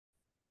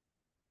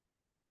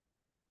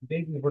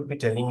Today we would be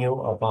telling you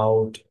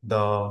about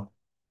the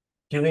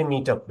QA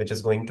meetup which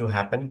is going to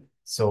happen.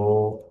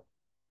 So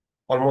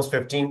almost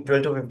 12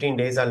 to 15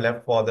 days are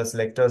left for the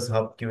Selectors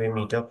Hub QA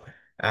meetup.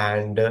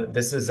 And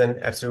this is an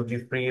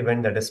absolutely free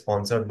event that is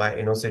sponsored by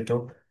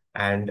Innocito,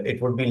 and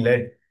it would be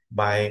led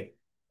by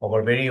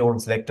our very own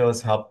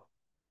Selectors Hub,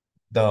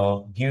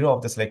 the hero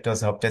of the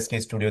Selectors Hub test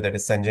case studio, that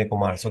is Sanjay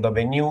Kumar. So the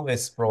venue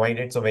is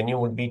provided. So venue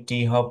would be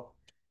T Hub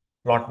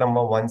plot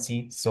number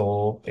 1C.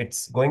 So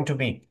it's going to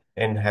be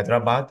in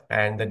Hyderabad,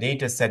 and the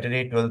date is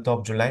Saturday, 12th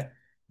of July.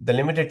 The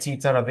limited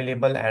seats are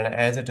available, and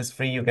as it is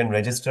free, you can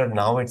register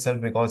now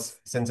itself, because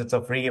since it's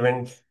a free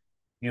event,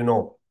 a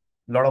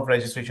lot of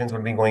registrations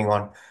will be going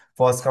on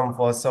first come,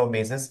 first serve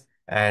basis.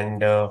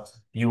 And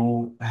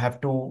you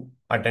have to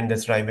attend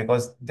this drive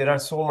because there are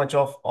so much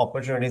of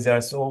opportunities, there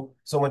are so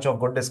much of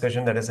good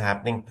discussion that is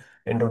happening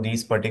into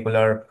these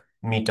particular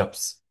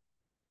meetups.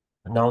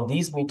 Now,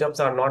 these meetups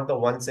are not the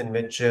ones in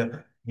which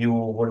you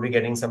would be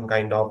getting some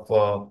kind of,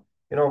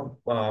 you know,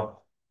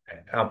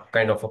 a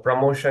kind of a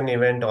promotion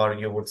event, or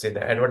you would say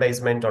the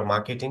advertisement or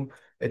marketing.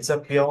 It's a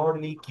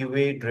purely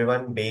QA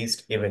driven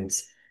based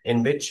events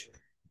in which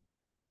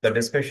the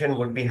discussion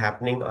would be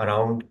happening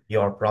around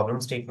your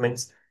problem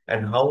statements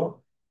and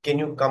how can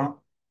you come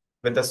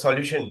with a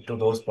solution to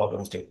those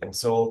problem statements.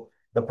 So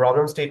the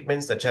problem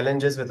statements, the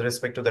challenges with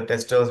respect to the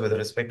testers, with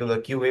respect to the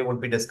QA would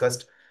be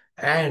discussed,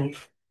 and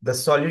the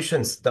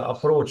solutions, the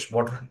approach,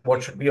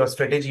 what should be your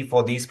strategy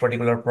for these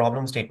particular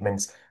problem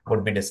statements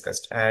would be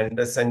discussed. And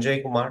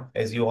Sanjay Kumar,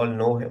 as you all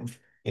know him,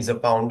 is a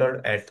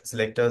founder at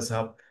Selectors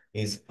Hub.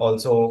 He's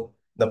also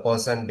the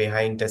person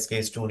behind Test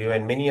Case Studio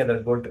and many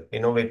other good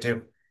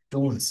innovative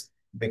tools,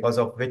 because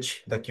of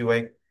which the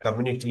QA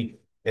community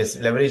is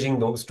leveraging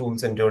those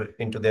tools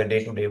into their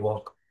day-to-day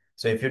work.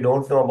 So if you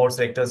don't know about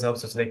Selectors Hub,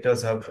 so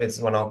Selectors Hub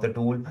is one of the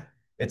tool.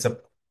 It's a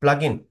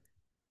plugin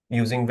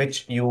using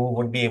which you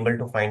would be able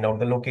to find out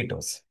the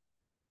locators.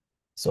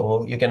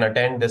 So you can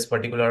attend this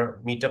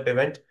particular meetup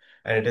event,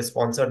 and it is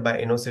sponsored by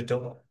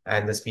Innocito,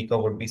 and the speaker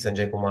would be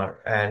Sanjay Kumar,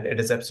 and it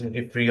is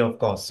absolutely free of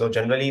cost. So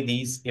generally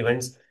these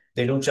events,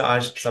 they do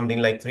charge something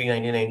like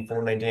 399,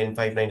 499,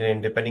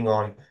 599, depending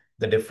on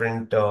the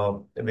different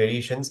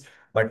variations,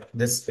 but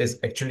this is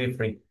actually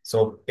free.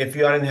 So if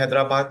you are in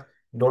Hyderabad,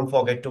 don't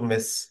forget to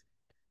miss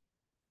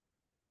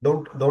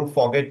don't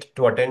forget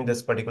to attend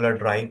this particular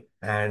drive,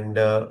 and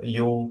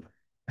you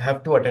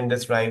have to attend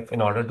this drive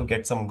in order to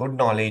get some good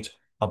knowledge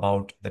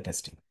about the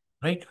testing,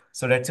 right?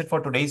 So that's it for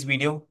today's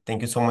video.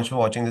 Thank you so much for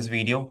watching this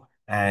video,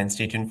 and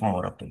stay tuned for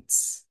more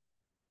updates.